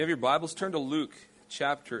You have your Bibles, turn to Luke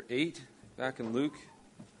chapter 8, back in Luke.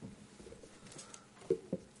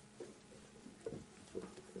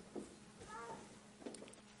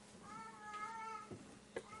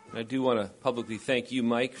 And I do want to publicly thank you,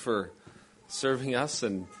 Mike, for serving us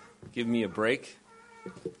and giving me a break.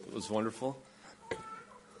 It was wonderful.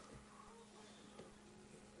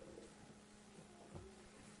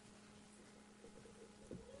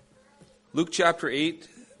 Luke chapter 8.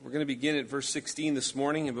 We're going to begin at verse 16 this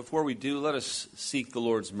morning, and before we do, let us seek the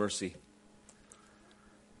Lord's mercy.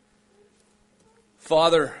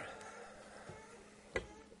 Father,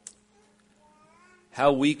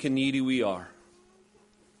 how weak and needy we are.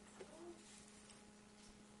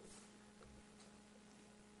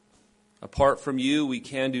 Apart from you, we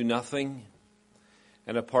can do nothing,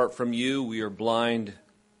 and apart from you, we are blind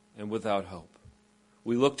and without hope.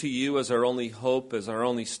 We look to you as our only hope, as our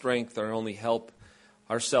only strength, our only help,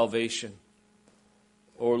 our salvation.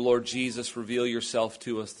 Oh, Lord Jesus, reveal yourself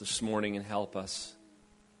to us this morning and help us,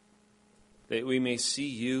 that we may see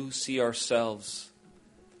you, see ourselves,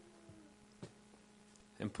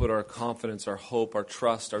 and put our confidence, our hope, our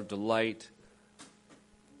trust, our delight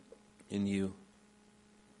in you.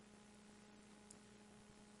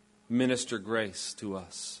 Minister grace to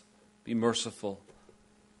us. Be merciful.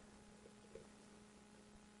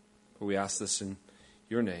 For we ask this in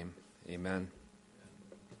your name. Amen.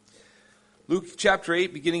 Luke chapter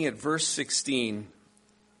 8, beginning at verse 16.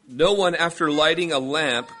 No one, after lighting a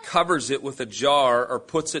lamp, covers it with a jar or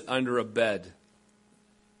puts it under a bed,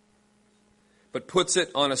 but puts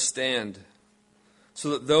it on a stand, so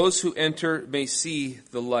that those who enter may see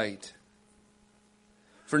the light.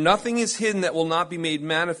 For nothing is hidden that will not be made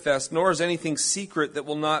manifest, nor is anything secret that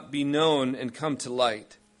will not be known and come to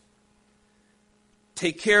light.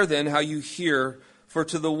 Take care then how you hear. For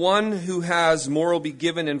to the one who has, more will be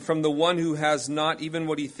given, and from the one who has not, even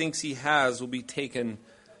what he thinks he has will be taken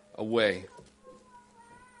away.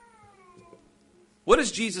 What is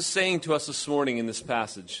Jesus saying to us this morning in this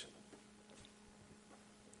passage?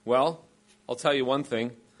 Well, I'll tell you one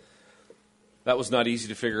thing. That was not easy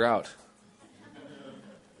to figure out.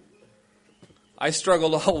 I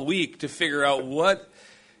struggled all week to figure out what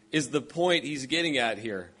is the point he's getting at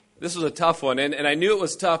here. This was a tough one, and I knew it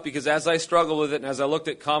was tough because as I struggled with it and as I looked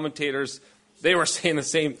at commentators, they were saying the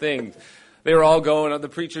same thing. They were all going, the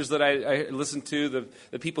preachers that I listened to,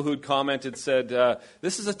 the people who had commented said,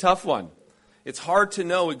 this is a tough one. It's hard to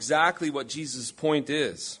know exactly what Jesus' point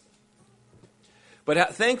is.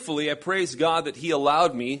 But thankfully, I praise God that he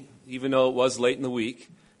allowed me, even though it was late in the week,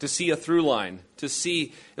 to see a through line, to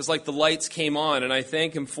see, it's like the lights came on, and I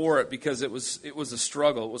thank him for it because it was a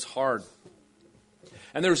struggle, it was hard.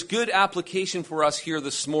 And there's good application for us here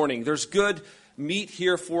this morning. There's good meat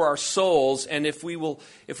here for our souls. And if we'll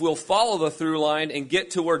follow the through line and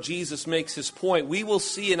get to where Jesus makes his point, we will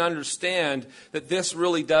see and understand that this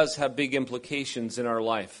really does have big implications in our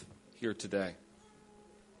life here today.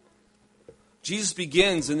 Jesus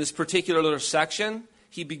begins in this particular section.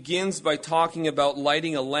 He begins by talking about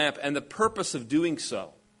lighting a lamp and the purpose of doing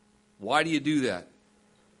so. Why do you do that?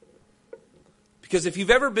 Because if you've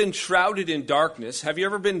ever been shrouded in darkness, have you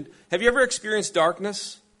ever experienced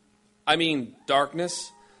darkness? I mean,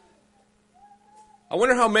 darkness. I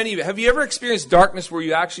wonder how many of you, have you ever experienced darkness where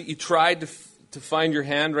you tried to find your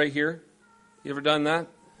hand right here? You ever done that?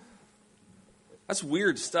 That's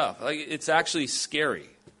weird stuff. Like, it's actually scary.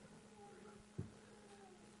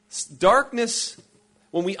 Darkness,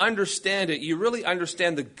 when we understand it, you really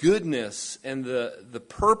understand the goodness and the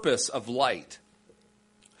purpose of light.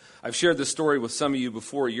 I've shared this story with some of you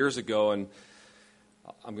before years ago, and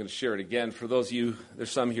I'm going to share it again. For those of you,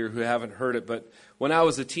 there's some here who haven't heard it, but when I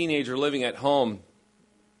was a teenager living at home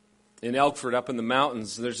in Elkford up in the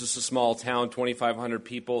mountains, there's just a small town, 2,500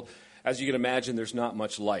 people. As you can imagine, there's not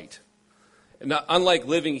much light. And unlike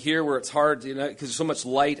living here where it's hard, because there's so much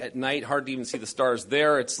light at night, hard to even see the stars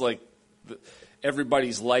there, it's like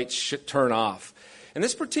everybody's lights should turn off. And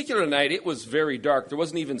this particular night, it was very dark. There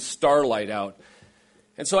wasn't even starlight out.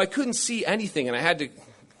 And so I couldn't see anything, and I had to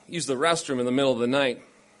use the restroom in the middle of the night.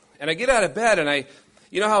 And I get out of bed, and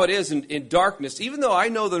you know how it is in darkness, even though I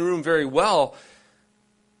know the room very well,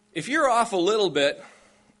 if you're off a little bit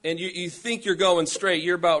and you think you're going straight,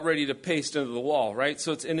 you're about ready to paste into the wall, right?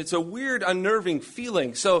 So it's a weird, unnerving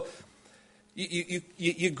feeling. So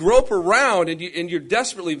you grope around, and you're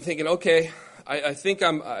desperately thinking, okay, I think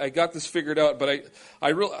I got this figured out, but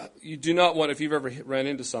you do not want, if you've ever ran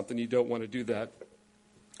into something, you don't want to do that.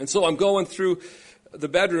 And so I'm going through the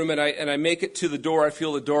bedroom, and I make it to the door. I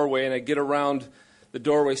feel the doorway, and I get around the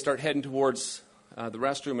doorway, start heading towards the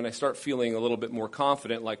restroom, and I start feeling a little bit more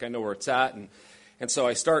confident, like I know where it's at. And so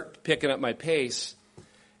I start picking up my pace.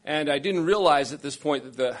 And I didn't realize at this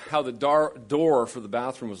point that how the door for the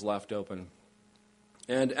bathroom was left open.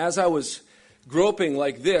 And as I was groping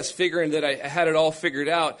like this, figuring that I had it all figured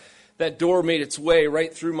out, that door made its way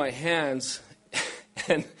right through my hands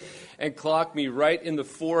and clocked me right in the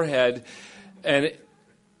forehead. And it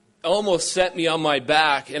almost set me on my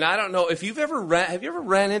back. And I don't know if have you ever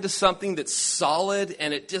ran into something that's solid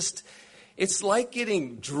and it's like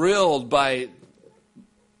getting drilled by,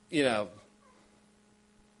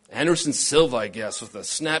 Anderson Silva, I guess, with a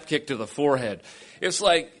snap kick to the forehead. It's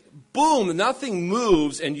like, boom, nothing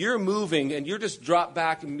moves, and you're moving, and you're just dropped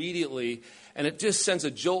back immediately, and it just sends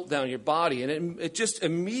a jolt down your body. And it just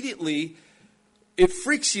immediately, it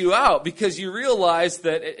freaks you out because you realize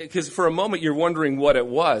that, because for a moment you're wondering what it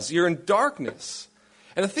was. You're in darkness.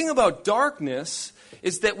 And the thing about darkness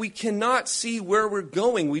is that we cannot see where we're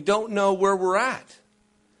going. We don't know where we're at.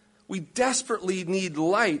 We desperately need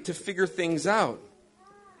light to figure things out.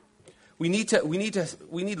 We need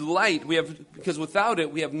light. Because without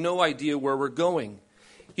it, we have no idea where we're going.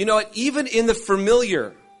 You know what? Even in the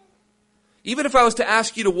familiar, even if I was to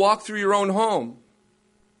ask you to walk through your own home,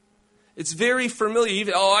 it's very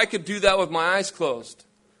familiar. I could do that with my eyes closed.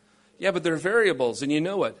 Yeah, but there are variables, and you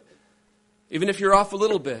know it. Even if you're off a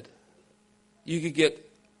little bit, you could get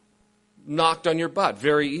knocked on your butt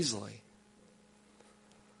very easily.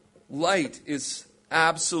 Light is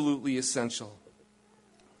absolutely essential.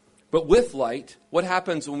 But with light, what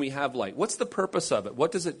happens when we have light? What's the purpose of it?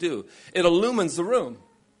 What does it do? It illumines the room.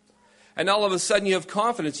 And all of a sudden you have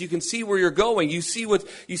confidence. You can see where you're going. You see what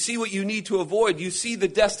you need to avoid. You see the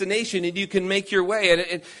destination and you can make your way.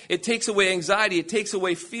 And it takes away anxiety. It takes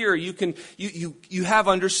away fear. You have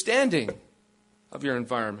understanding of your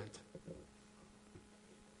environment.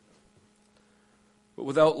 But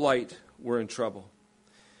without light, we're in trouble.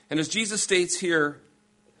 And as Jesus states here,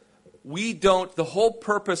 the whole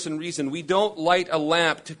purpose and reason, we don't light a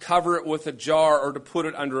lamp to cover it with a jar or to put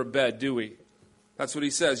it under a bed, do we? That's what he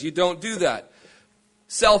says. You don't do that.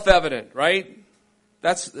 Self-evident, right?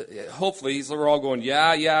 Hopefully, we're all going, yeah,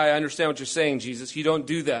 I understand what you're saying, Jesus. You don't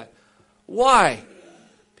do that. Why?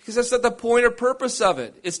 Because that's not the point or purpose of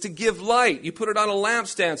it. It's to give light. You put it on a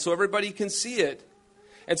lampstand so everybody can see it.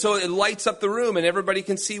 And so it lights up the room and everybody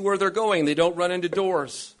can see where they're going. They don't run into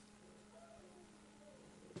doors.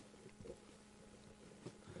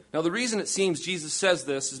 Now, the reason it seems Jesus says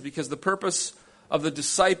this is because the purpose of the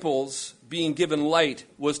disciples being given light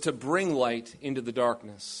was to bring light into the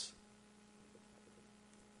darkness.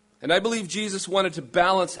 And I believe Jesus wanted to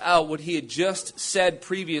balance out what he had just said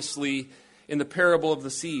previously in the parable of the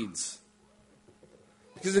seeds.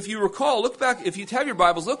 Because if you recall, if you have your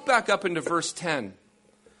Bibles, look back up into verse 10.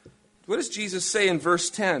 What does Jesus say in verse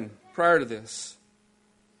 10 prior to this?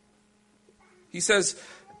 He says,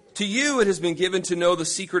 "To you it has been given to know the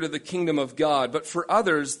secret of the kingdom of God, but for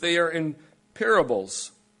others they are in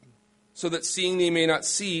parables, so that seeing they may not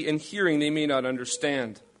see, and hearing they may not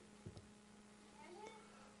understand."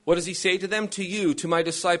 What does he say to them? To you, to my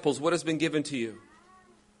disciples, what has been given to you?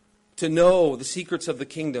 To know the secrets of the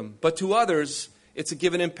kingdom. But to others, it's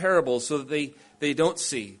given in parables, so that they don't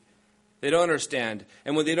see. They don't understand.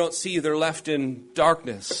 And when they don't see, they're left in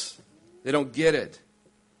darkness. They don't get it.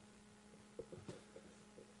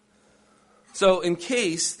 So in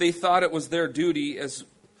case they thought it was their duty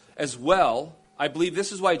as well, I believe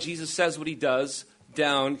this is why Jesus says what he does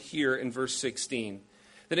down here in verse 16.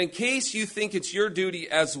 That in case you think it's your duty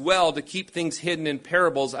as well to keep things hidden in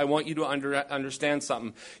parables, I want you to understand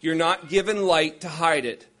something. You're not given light to hide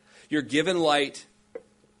it. You're given light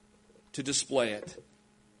to display it.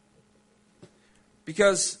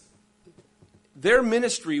 Because their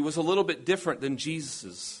ministry was a little bit different than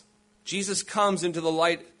Jesus's. Jesus comes into the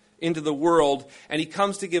light, into the world, and he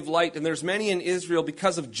comes to give light. And there's many in Israel,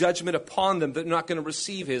 because of judgment upon them, that are not going to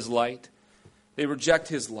receive his light. They reject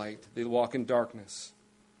his light. They walk in darkness.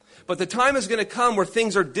 But the time is going to come where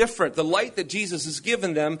things are different. The light that Jesus has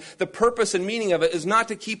given them, the purpose and meaning of it is not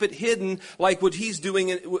to keep it hidden like what he's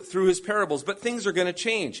doing through his parables. But things are going to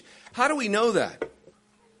change. How do we know that?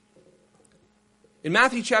 In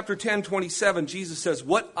Matthew chapter 10:27, Jesus says,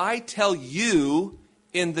 "What I tell you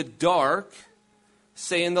in the dark,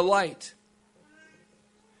 say in the light.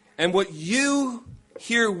 And what you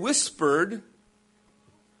hear whispered,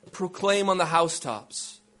 proclaim on the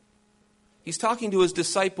housetops." He's talking to his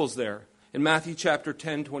disciples there in Matthew chapter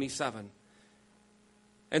 10:27.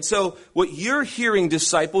 And so what you're hearing,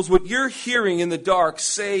 disciples, what you're hearing in the dark,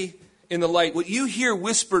 say in the light. What you hear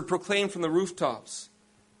whispered, proclaim from the rooftops.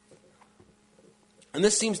 And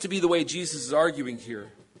this seems to be the way Jesus is arguing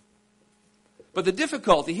here. But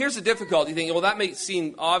here's the difficulty, thinking, well, that may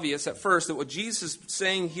seem obvious at first, that what Jesus is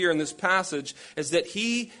saying here in this passage is that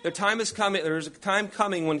there's a time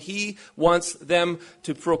coming when he wants them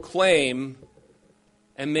to proclaim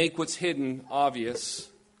and make what's hidden obvious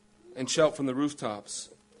and shout from the rooftops.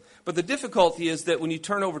 But the difficulty is that when you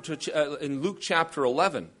turn over to in Luke chapter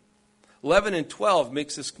 11 and 12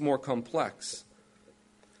 makes this more complex.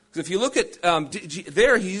 Because if you look at,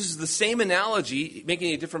 there he uses the same analogy,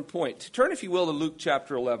 making a different point. Turn, if you will, to Luke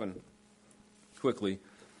chapter 11, quickly.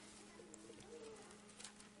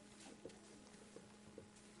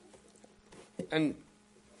 And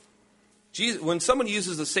Jesus, when someone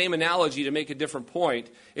uses the same analogy to make a different point,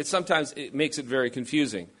 sometimes it makes it very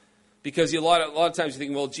confusing. Because a lot of times you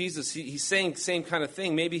think, well, Jesus, he's saying the same kind of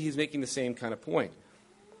thing. Maybe he's making the same kind of point.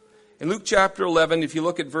 In Luke chapter 11, if you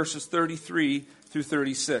look at verses 33 through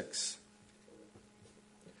 36.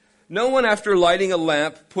 No one, after lighting a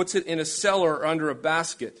lamp, puts it in a cellar or under a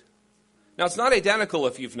basket. Now, it's not identical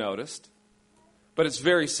if you've noticed, but it's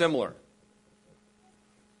very similar.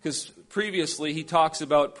 Because previously he talks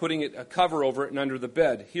about putting a cover over it and under the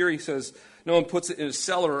bed. Here he says, no one puts it in a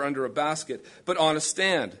cellar or under a basket, but on a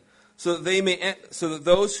stand, so that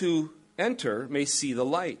those who enter may see the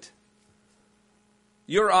light.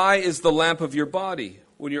 Your eye is the lamp of your body.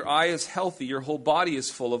 When your eye is healthy, your whole body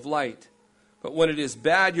is full of light. But when it is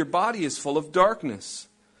bad, your body is full of darkness.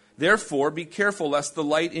 Therefore, be careful lest the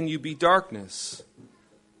light in you be darkness.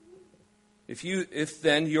 If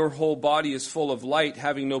then your whole body is full of light,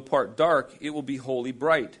 having no part dark, it will be wholly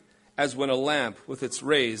bright, as when a lamp with its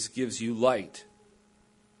rays gives you light.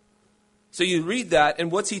 So you read that,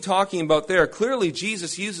 and what's he talking about there? Clearly,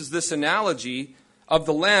 Jesus uses this analogy of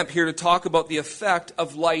the lamp here to talk about the effect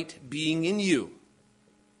of light being in you.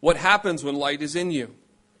 What happens when light is in you?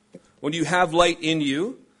 When you have light in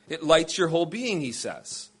you, it lights your whole being, he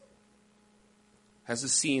says.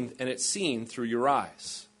 It's seen through your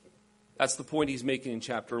eyes. That's the point he's making in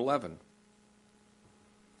chapter 11.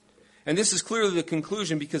 And this is clearly the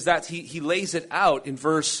conclusion, because he lays it out in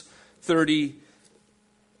verse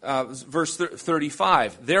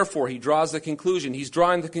 35. Therefore, he draws the conclusion. He's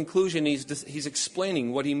drawing the conclusion. He's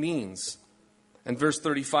explaining what he means. And verse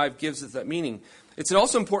 35 gives it that meaning. It's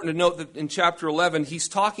also important to note that in chapter 11, he's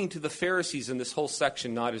talking to the Pharisees in this whole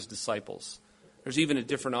section, not his disciples. There's even a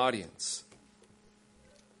different audience.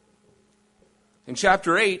 In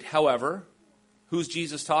chapter 8, however, who's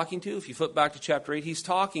Jesus talking to? If you flip back to chapter 8, he's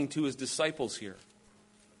talking to his disciples here.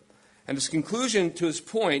 And his conclusion to his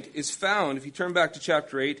point is found, if you turn back to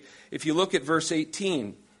chapter 8, if you look at verse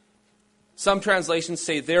 18. Some translations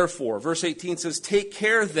say, therefore. Verse 18 says, take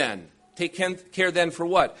care then. Take care then for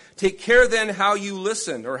what? Take care then how you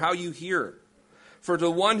listen or how you hear. For to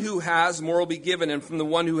the one who has, more will be given, and from the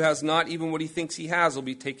one who has not, even what he thinks he has will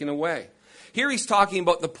be taken away. Here he's talking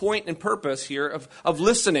about the point and purpose here of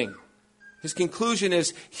listening. His conclusion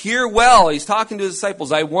is, hear well. He's talking to his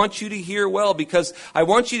disciples. I want you to hear well, because I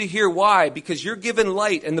want you to hear why. Because you're given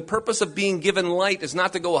light, and the purpose of being given light is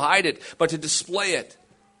not to go hide it, but to display it.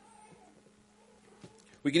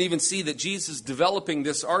 We can even see that Jesus is developing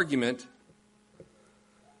this argument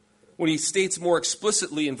when he states more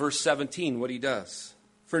explicitly in verse 17 what he does.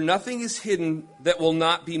 For nothing is hidden that will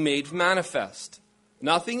not be made manifest.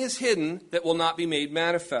 Nothing is hidden that will not be made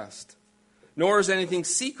manifest. Nor is anything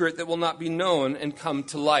secret that will not be known and come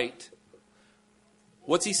to light.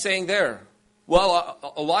 What's he saying there?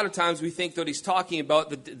 Well, a lot of times we think that he's talking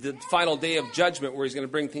about the final day of judgment where he's going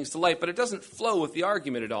to bring things to light, but it doesn't flow with the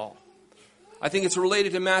argument at all. I think it's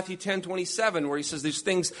related to Matthew 10:27, where he says there's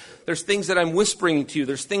things that I'm whispering to you.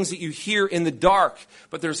 There's things that you hear in the dark,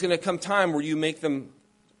 but there's going to come time where you make them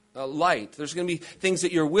light. There's going to be things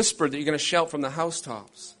that you're whispered that you're going to shout from the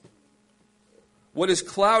housetops. What is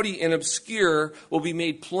cloudy and obscure will be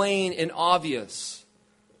made plain and obvious.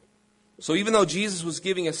 So even though Jesus was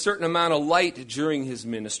giving a certain amount of light during his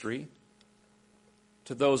ministry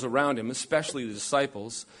to those around him, especially the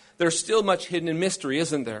disciples, there's still much hidden in mystery,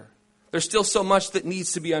 isn't there? There's still so much that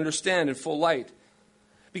needs to be understood in full light.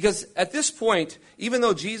 Because at this point, even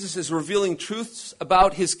though Jesus is revealing truths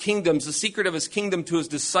about his kingdoms, the secret of his kingdom to his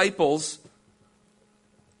disciples,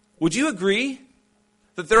 would you agree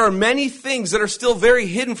that there are many things that are still very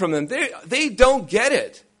hidden from them? They don't get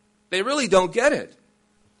it. They really don't get it.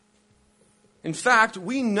 In fact,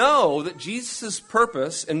 we know that Jesus'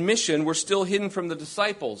 purpose and mission were still hidden from the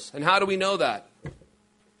disciples. And how do we know that?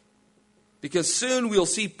 Because soon we'll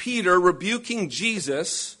see Peter rebuking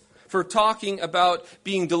Jesus for talking about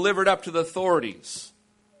being delivered up to the authorities.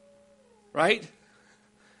 Right?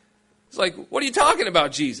 It's like, what are you talking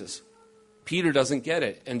about, Jesus? Peter doesn't get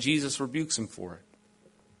it, and Jesus rebukes him for it.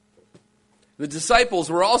 The disciples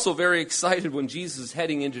were also very excited when Jesus is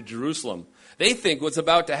heading into Jerusalem. They think what's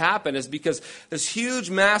about to happen is because this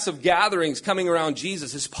huge, massive gatherings coming around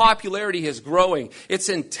Jesus. His popularity is growing. It's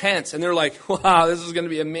intense. And they're like, wow, this is going to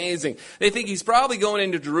be amazing. They think he's probably going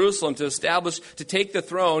into Jerusalem to take the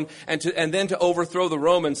throne and then to overthrow the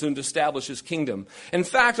Romans and to establish his kingdom. In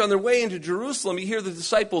fact, on their way into Jerusalem, you hear the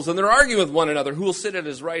disciples and they're arguing with one another who will sit at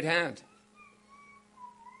his right hand.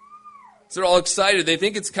 So they're all excited. They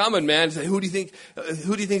think it's coming, man. Who do you think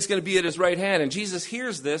is going to be at his right hand? And Jesus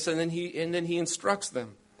hears this, and then he instructs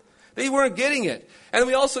them. They weren't getting it. And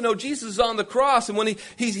we also know Jesus is on the cross, and when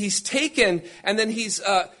he's taken, and then he's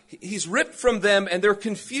ripped from them, and they're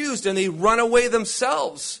confused, and they run away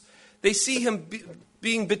themselves. They see him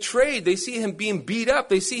being betrayed. They see him being beat up.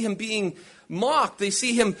 They see him being mocked. They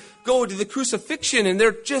see him go to the crucifixion, and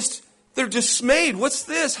they're dismayed. What's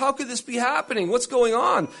this? How could this be happening? What's going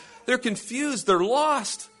on? They're confused. They're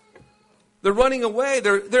lost. They're running away.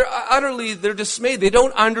 They're dismayed. They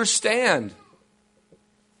don't understand.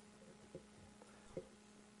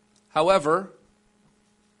 However,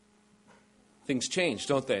 things change,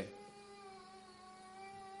 don't they?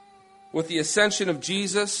 With the ascension of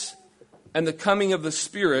Jesus and the coming of the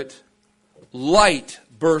Spirit, light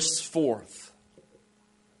bursts forth,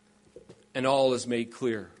 and all is made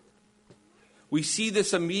clear. We see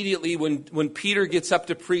this immediately when Peter gets up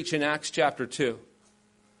to preach in Acts chapter 2.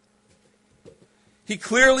 He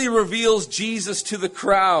clearly reveals Jesus to the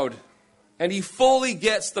crowd, and he fully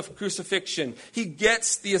gets the crucifixion. He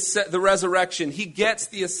gets the resurrection. He gets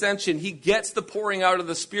the ascension. He gets the pouring out of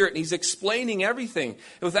the Spirit, and he's explaining everything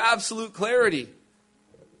with absolute clarity.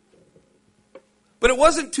 But it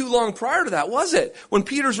wasn't too long prior to that, was it? When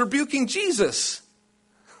Peter's rebuking Jesus.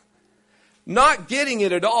 Not getting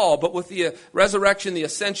it at all, but with the resurrection, the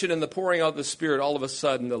ascension, and the pouring out of the Spirit, all of a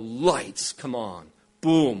sudden the lights come on.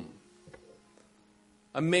 Boom.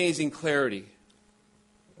 Amazing clarity.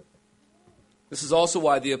 This is also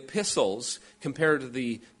why the epistles, compared to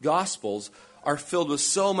the Gospels, are filled with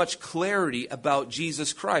so much clarity about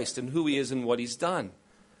Jesus Christ and who he is and what he's done.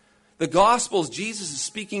 The Gospels, Jesus is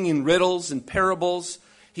speaking in riddles and parables.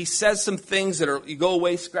 He says some things that you go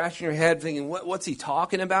away scratching your head thinking, what's he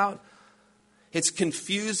talking about? It's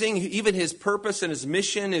confusing. Even his purpose and his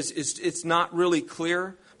mission it's not really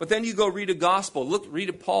clear. But then you go read a gospel. Read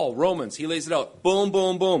it, Paul, Romans. He lays it out. Boom,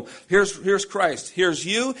 boom, boom. Here's Christ. Here's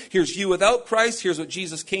you. Here's you without Christ. Here's what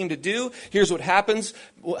Jesus came to do. Here's what happens,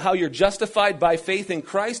 how you're justified by faith in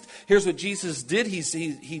Christ. Here's what Jesus did.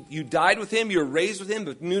 You died with him. You were raised with him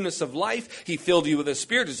with newness of life. He filled you with his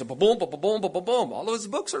Spirit. It's a boom, boom, boom, boom, boom, boom. All of his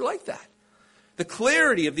books are like that. The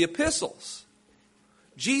clarity of the epistles.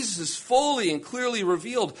 Jesus is fully and clearly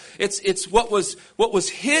revealed. It's what was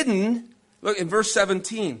hidden. Look in verse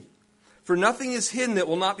 17. For nothing is hidden that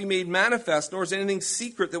will not be made manifest, nor is anything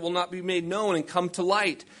secret that will not be made known and come to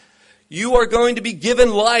light. You are going to be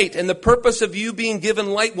given light, and the purpose of you being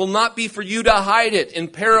given light will not be for you to hide it in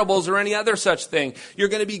parables or any other such thing. You're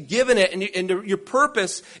going to be given it, and your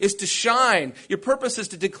purpose is to shine. Your purpose is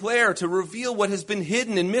to declare, to reveal what has been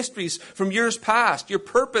hidden in mysteries from years past. Your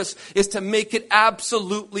purpose is to make it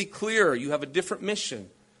absolutely clear. You have a different mission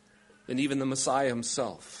than even the Messiah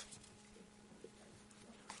himself.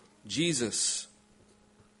 Jesus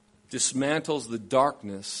dismantles the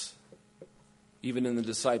darkness even in the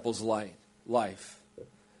disciples' life,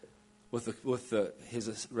 with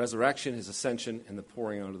his resurrection, his ascension, and the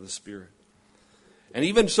pouring out of the Spirit. And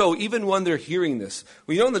even so, even when they're hearing this,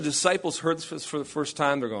 when the disciples heard this for the first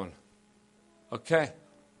time, they're going, okay,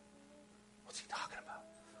 what's he talking about?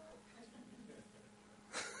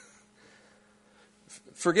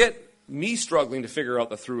 Forget me struggling to figure out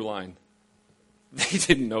the through line. They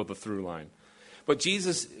didn't know the through line. But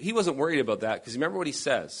Jesus, he wasn't worried about that, because remember what he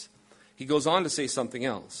says. He goes on to say something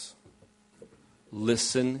else.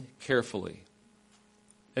 Listen carefully.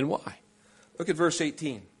 And why? Look at verse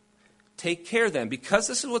 18. Take care then, because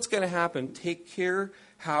this is what's going to happen, take care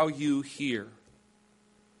how you hear.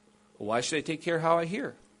 Well, why should I take care how I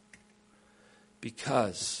hear?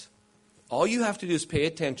 Because all you have to do is pay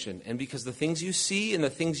attention. And because the things you see and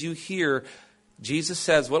the things you hear, Jesus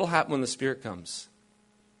says, what will happen when the Spirit comes?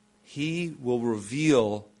 He will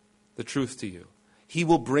reveal the truth to you. He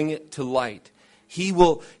will bring it to light. He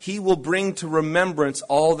will bring to remembrance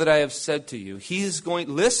all that I have said to you. He is going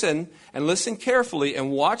to listen carefully and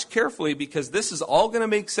watch carefully, because this is all going to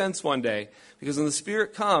make sense one day. Because when the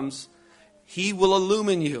Spirit comes, he will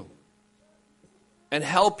illumine you and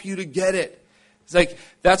help you to get it. It's like,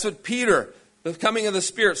 that's what Peter, the coming of the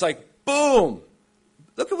Spirit, it's like, boom.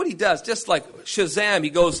 Look at what he does. Just like Shazam, he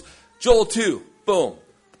goes, Joel 2, boom.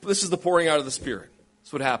 This is the pouring out of the Spirit.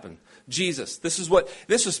 That's what happened. Jesus. This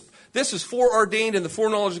is foreordained in the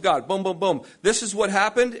foreknowledge of God. Boom, boom, boom. This is what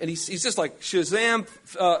happened. And he's just like Shazam,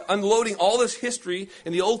 unloading all this history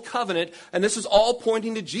in the Old Covenant. And this is all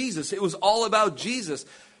pointing to Jesus. It was all about Jesus.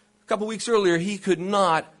 A couple weeks earlier, he could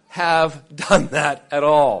not have done that at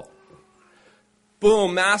all.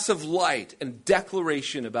 Boom, massive light and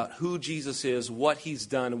declaration about who Jesus is, what he's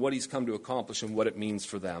done, what he's come to accomplish, and what it means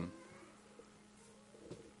for them.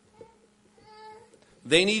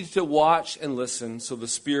 They need to watch and listen so the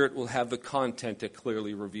Spirit will have the content to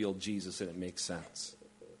clearly reveal Jesus and it makes sense.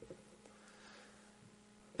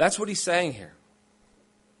 That's what he's saying here.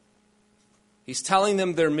 He's telling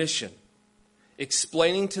them their mission,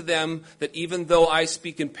 explaining to them that even though I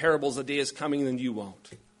speak in parables, a day is coming and you won't.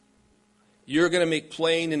 You're going to make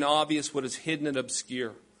plain and obvious what is hidden and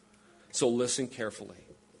obscure. So listen carefully.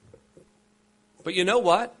 But you know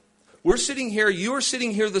what? We're sitting here, you are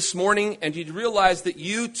sitting here this morning, and you realize that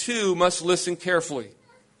you too must listen carefully.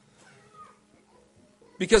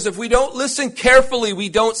 Because if we don't listen carefully, we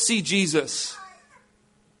don't see Jesus.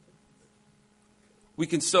 We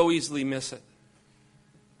can so easily miss it.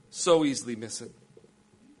 So easily miss it.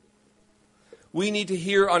 We need to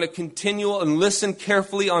hear on a continual and listen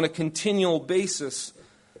carefully on a continual basis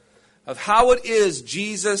of how it is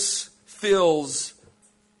Jesus fills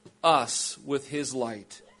us with his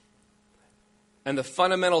light. And the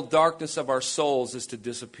fundamental darkness of our souls is to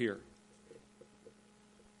disappear.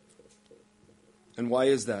 And why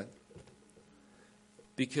is that?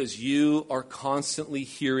 Because you are constantly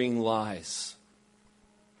hearing lies.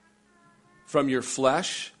 From your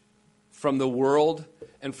flesh, from the world,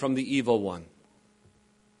 and from the evil one.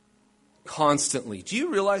 Constantly. Do you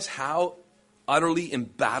realize how utterly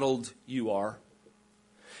embattled you are?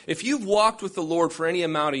 If you've walked with the Lord for any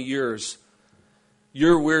amount of years,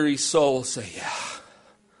 your weary soul will say,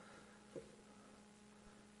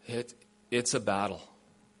 yeah, it's a battle.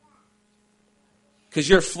 Because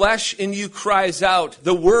your flesh in you cries out.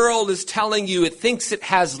 The world is telling you it thinks it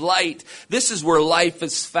has light. This is where life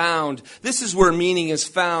is found. This is where meaning is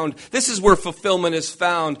found. This is where fulfillment is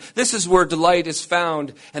found. This is where delight is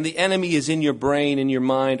found. And the enemy is in your brain, in your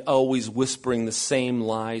mind, always whispering the same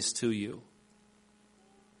lies to you.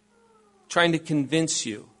 Trying to convince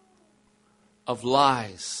you of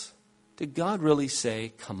lies. Did God really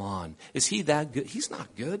say, come on, is he that good? He's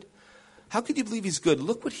not good. How could you believe he's good?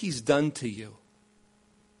 Look what he's done to you.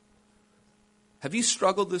 Have you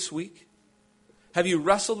struggled this week? Have you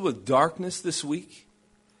wrestled with darkness this week?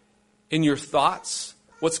 In your thoughts?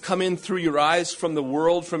 What's come in through your eyes from the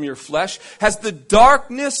world, from your flesh? Has the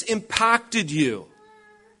darkness impacted you?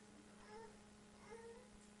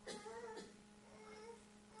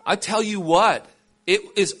 I tell you what, it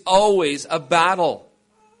is always a battle.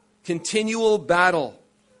 Continual battle.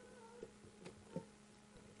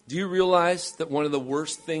 Do you realize that one of the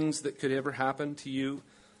worst things that could ever happen to you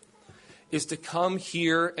is to come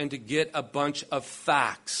here and to get a bunch of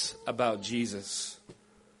facts about Jesus,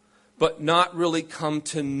 but not really come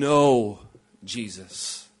to know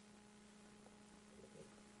Jesus?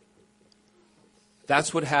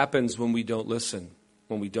 That's what happens when we don't listen,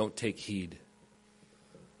 when we don't take heed.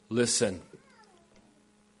 Listen.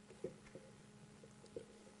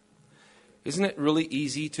 Isn't it really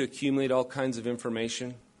easy to accumulate all kinds of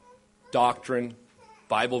information, doctrine,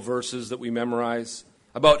 Bible verses that we memorize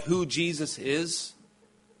about who Jesus is,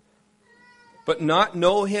 but not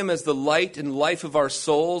know him as the light and life of our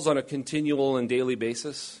souls on a continual and daily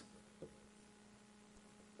basis?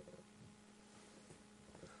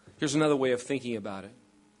 Here's another way of thinking about it.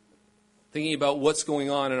 Thinking about what's going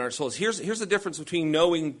on in our souls. Here's the difference between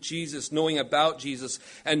knowing Jesus, knowing about Jesus,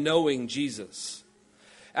 and knowing Jesus.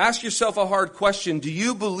 Ask yourself a hard question. Do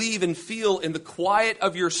you believe and feel in the quiet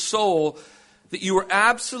of your soul that you are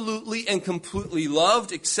absolutely and completely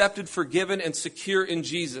loved, accepted, forgiven, and secure in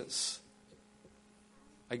Jesus?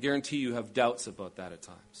 I guarantee you have doubts about that at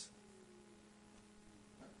times.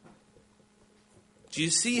 Do you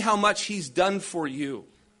see how much he's done for you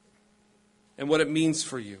and what it means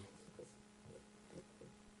for you?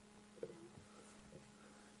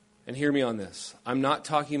 And hear me on this. I'm not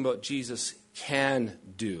talking about Jesus can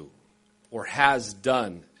do or has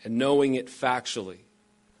done and knowing it factually.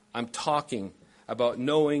 I'm talking about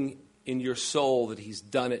knowing in your soul that he's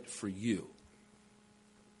done it for you.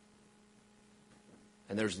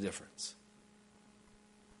 And there's a difference.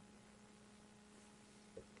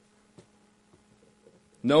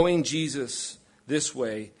 Knowing Jesus this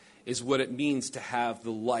way is what it means to have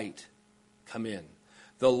the light come in.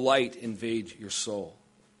 The light invade your soul.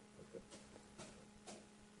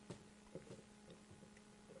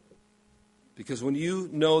 Because when you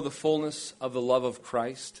know the fullness of the love of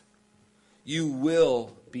Christ, you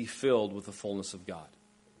will be filled with the fullness of God.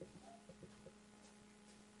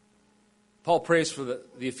 Paul prays for the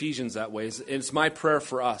Ephesians that way. It's my prayer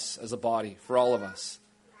for us as a body, for all of us,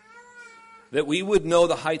 that we would know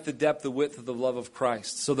the height, the depth, the width of the love of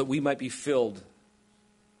Christ, so that we might be filled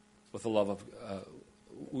with the love of,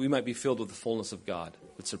 we might be filled with the fullness of God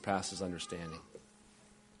that surpasses understanding.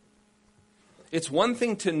 It's one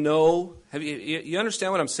thing to know, you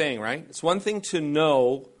understand what I'm saying, right? It's one thing to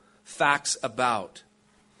know facts about.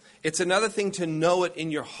 It's another thing to know it in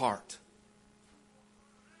your heart.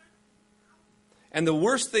 And the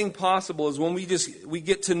worst thing possible is when we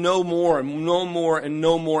get to know more and know more and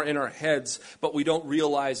know more in our heads, but we don't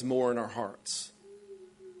realize more in our hearts.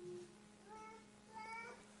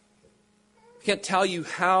 I can't tell you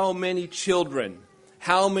how many children,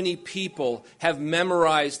 how many people have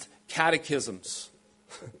memorized catechisms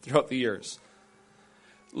throughout the years.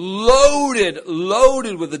 Loaded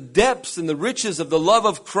with the depths and the riches of the love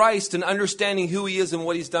of Christ and understanding who He is and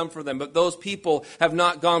what He's done for them. But those people have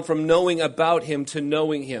not gone from knowing about Him to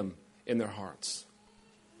knowing Him in their hearts.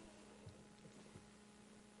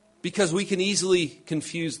 Because we can easily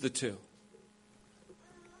confuse the two.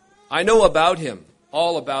 I know about Him,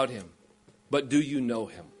 all about Him, but do you know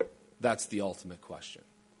Him? That's the ultimate question.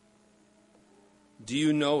 Do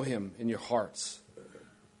you know Him in your hearts?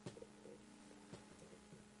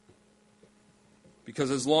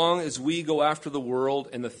 Because as long as we go after the world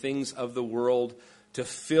and the things of the world to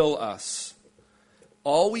fill us,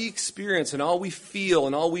 all we experience and all we feel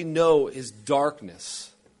and all we know is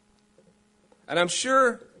darkness. And I'm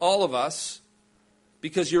sure all of us,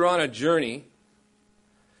 because you're on a journey,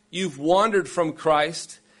 you've wandered from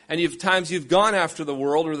Christ, and times you've gone after the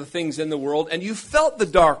world or the things in the world, and you've felt the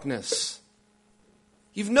darkness.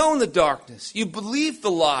 You've known the darkness. You've believed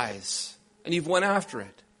the lies, and you've went after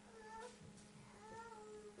it.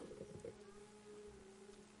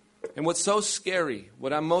 And what's so scary,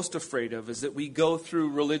 what I'm most afraid of, is that we go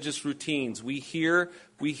through religious routines. We hear,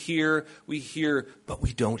 but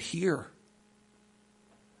we don't hear.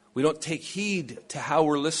 We don't take heed to how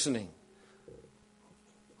we're listening.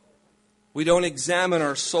 We don't examine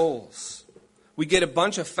our souls. We get a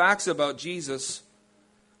bunch of facts about Jesus,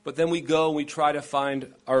 but then we go and we try to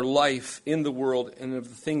find our life in the world and of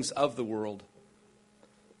the things of the world.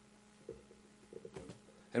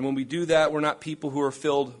 And when we do that, we're not people who are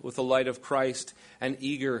filled with the light of Christ and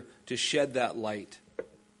eager to shed that light.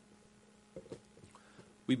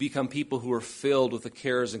 We become people who are filled with the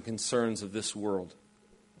cares and concerns of this world.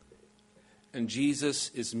 And Jesus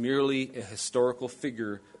is merely a historical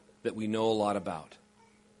figure that we know a lot about.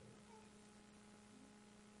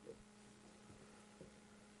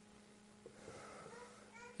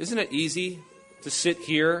 Isn't it easy to sit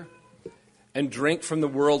here and drink from the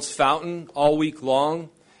world's fountain all week long?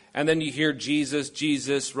 And then you hear Jesus,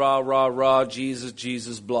 Jesus, rah, rah, rah, Jesus,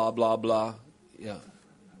 Jesus, blah, blah, blah. Yeah.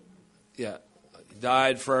 He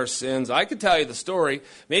died for our sins. I could tell you the story.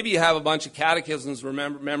 Maybe you have a bunch of catechisms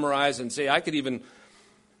memorized and say, ask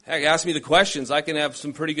me the questions. I can have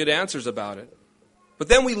some pretty good answers about it. But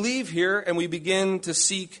then we leave here and we begin to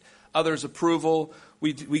seek others' approval.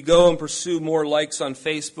 We go and pursue more likes on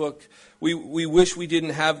Facebook. We wish we didn't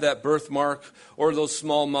have that birthmark or those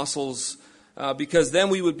small muscles. Because then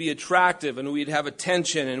we would be attractive and we'd have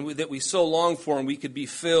attention and that we so long for, and we could be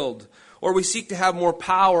filled. Or we seek to have more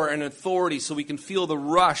power and authority so we can feel the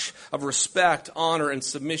rush of respect, honor, and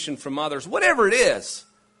submission from others. Whatever it is.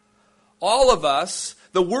 All of us,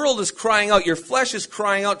 the world is crying out, your flesh is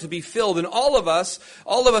crying out to be filled. And all of us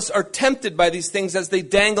are tempted by these things as they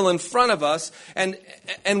dangle in front of us. And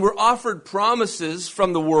we're offered promises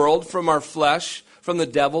from the world, from our flesh, from the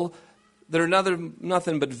devil, that are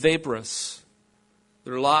nothing but vaporous.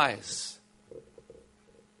 They're lies.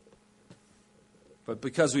 But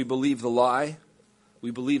because we believe the lie, we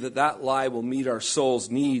believe that lie will meet our soul's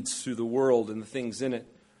needs through the world and the things in it.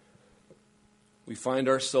 We find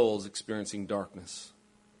our souls experiencing darkness.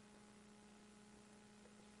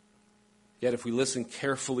 Yet if we listen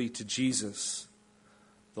carefully to Jesus,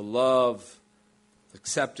 the love,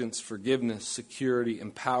 acceptance, forgiveness, security,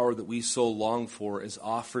 and power that we so long for is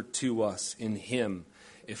offered to us in Him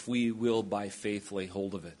if we will by faith lay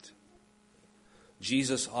hold of it.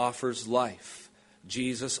 Jesus offers life.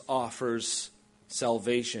 Jesus offers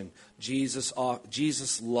salvation. Jesus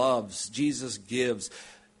loves. Jesus gives.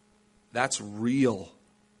 That's real.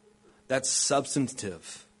 That's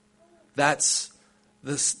substantive. That's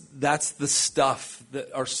the stuff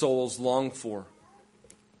that our souls long for.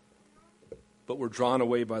 But we're drawn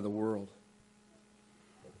away by the world.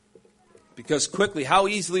 Because quickly, how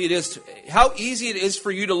easy it is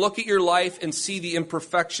for you to look at your life and see the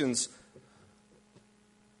imperfections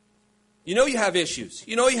You know you have issues.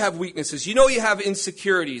 You know you have weaknesses. You know you have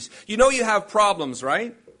insecurities. You know you have problems,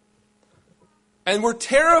 right? And we're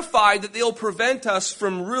terrified that they'll prevent us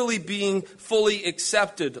from really being fully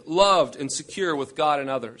accepted, loved, and secure with God and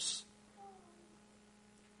others.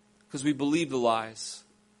 Because we believe the lies.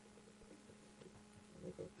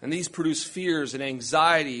 And these produce fears and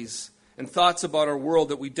anxieties and thoughts about our world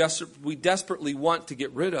that we desperately want to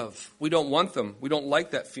get rid of. We don't want them. We don't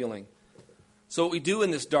like that feeling. So what we do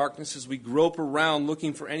in this darkness is we grope around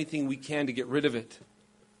looking for anything we can to get rid of it.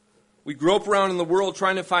 We grope around in the world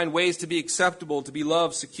trying to find ways to be acceptable, to be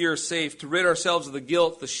loved, secure, safe, to rid ourselves of the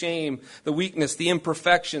guilt, the shame, the weakness, the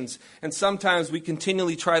imperfections. And sometimes we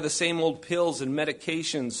continually try the same old pills and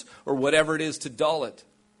medications or whatever it is to dull it.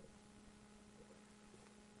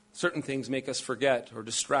 Certain things make us forget or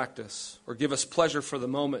distract us or give us pleasure for the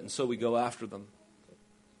moment, and so we go after them.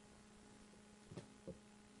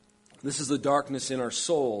 This is the darkness in our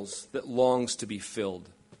souls that longs to be filled.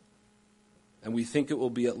 And we think it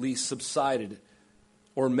will be at least subsided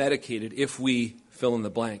or medicated if we fill in the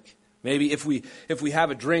blank. Maybe if we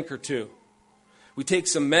have a drink or two. We take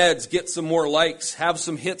some meds, get some more likes, have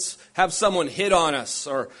some hits, have someone hit on us,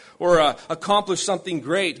 or accomplish something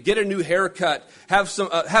great, get a new haircut, have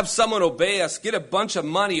someone obey us, get a bunch of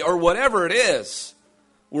money, or whatever it is.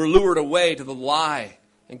 We're lured away to the lie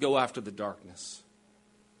and go after the darkness.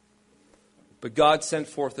 But God sent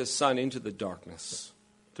forth His Son into the darkness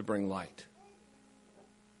to bring light.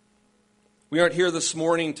 We aren't here this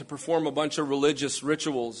morning to perform a bunch of religious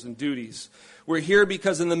rituals and duties. We're here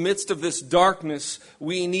because in the midst of this darkness,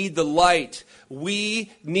 we need the light.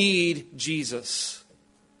 We need Jesus.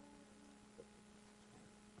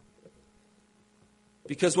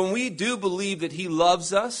 Because when we do believe that He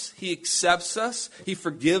loves us, He accepts us, He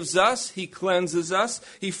forgives us, He cleanses us,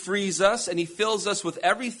 He frees us, and He fills us with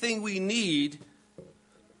everything we need,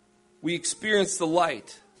 we experience the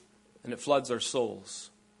light, and it floods our souls.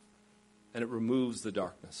 And it removes the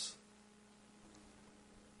darkness.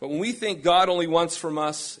 But when we think God only wants from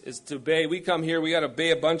us is to obey, we come here, we got to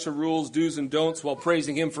obey a bunch of rules, do's and don'ts, while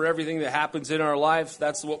praising Him for everything that happens in our lives.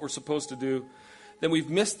 That's what we're supposed to do. Then we've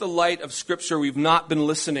missed the light of Scripture. We've not been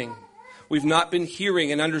listening. We've not been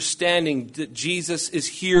hearing and understanding that Jesus is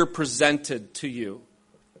here presented to you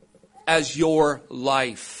as your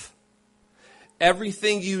life.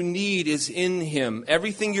 Everything you need is in Him.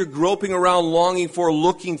 Everything you're groping around, longing for,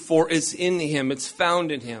 looking for is in Him. It's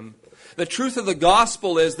found in Him. The truth of the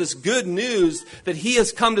gospel is this good news that He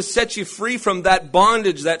has come to set you free from that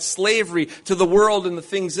bondage, that slavery to the world and the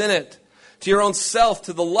things in it, to your own self,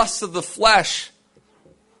 to the lusts of the flesh.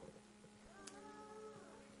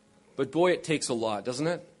 But boy, it takes a lot, doesn't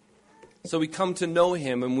it? So we come to know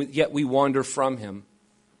Him, and yet we wander from Him.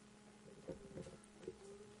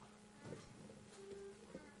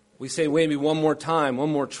 We say, wait, maybe one more time,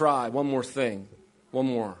 one more try, one more thing, one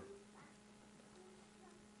more.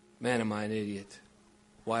 Man, am I an idiot.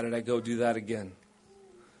 Why did I go do that again?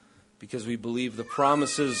 Because we believe the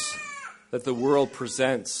promises that the world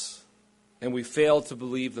presents, and we fail to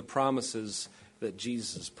believe the promises that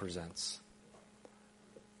Jesus presents.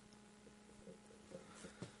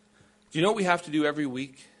 Do you know what we have to do every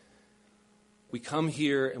week? We come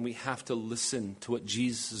here and we have to listen to what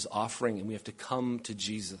Jesus is offering, and we have to come to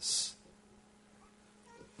Jesus.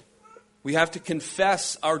 We have to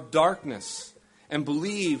confess our darkness and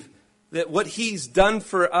believe that what He's done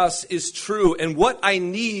for us is true, and what I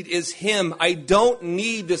need is Him. I don't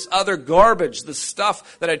need this other garbage, the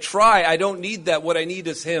stuff that I try. I don't need that. What I need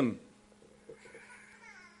is Him.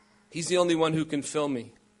 He's the only one who can fill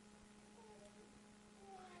me.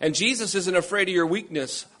 And Jesus isn't afraid of your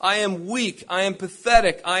weakness. I am weak. I am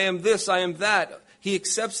pathetic. I am this. I am that. He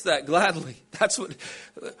accepts that gladly. That's what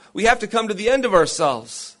we have to come to the end of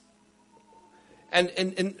ourselves.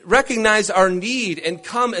 And recognize our need and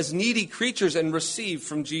come as needy creatures and receive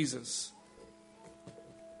from Jesus.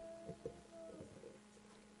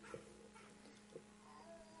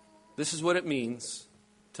 This is what it means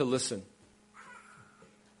to listen.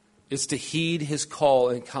 It's to heed His call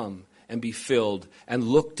and come and be filled, and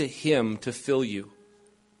look to Him to fill you.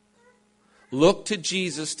 Look to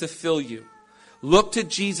Jesus to fill you. Look to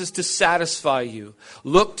Jesus to satisfy you.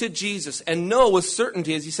 Look to Jesus and know with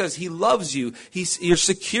certainty, as He says, He loves you. You're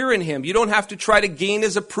secure in Him. You don't have to try to gain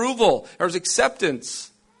His approval or His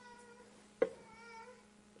acceptance.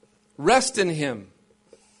 Rest in Him.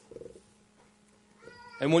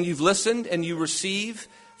 And when you've listened and you receive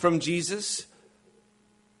from Jesus,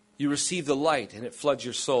 you receive the light, and it floods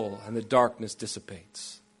your soul, and the darkness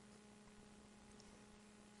dissipates.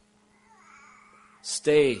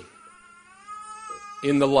 Stay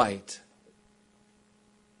in the light.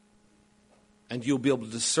 and you'll be able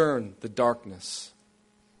to discern the darkness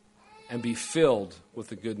and be filled with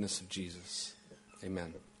the goodness of Jesus.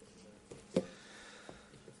 Amen.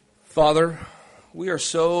 Father, we are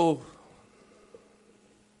so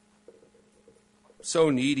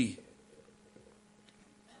needy.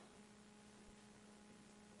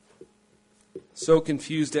 So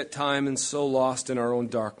confused at times and so lost in our own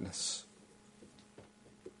darkness.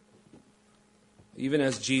 Even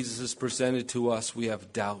as Jesus is presented to us, we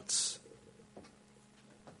have doubts.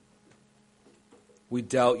 We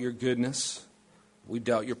doubt your goodness. We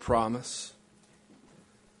doubt your promise.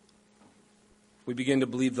 We begin to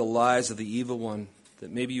believe the lies of the evil one, that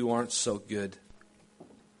maybe you aren't so good.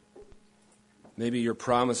 Maybe your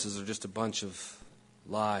promises are just a bunch of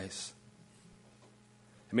lies.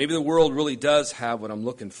 And maybe the world really does have what I'm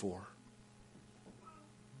looking for.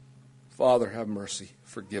 Father, have mercy.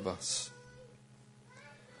 Forgive us.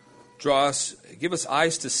 Give us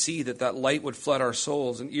eyes to see that light would flood our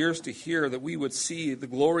souls, and ears to hear that we would see the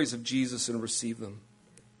glories of Jesus and receive them.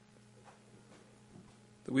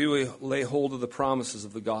 That we would lay hold of the promises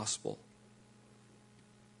of the gospel.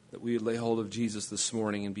 That we would lay hold of Jesus this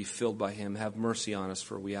morning and be filled by him. Have mercy on us,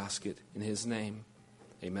 for we ask it in his name.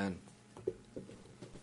 Amen.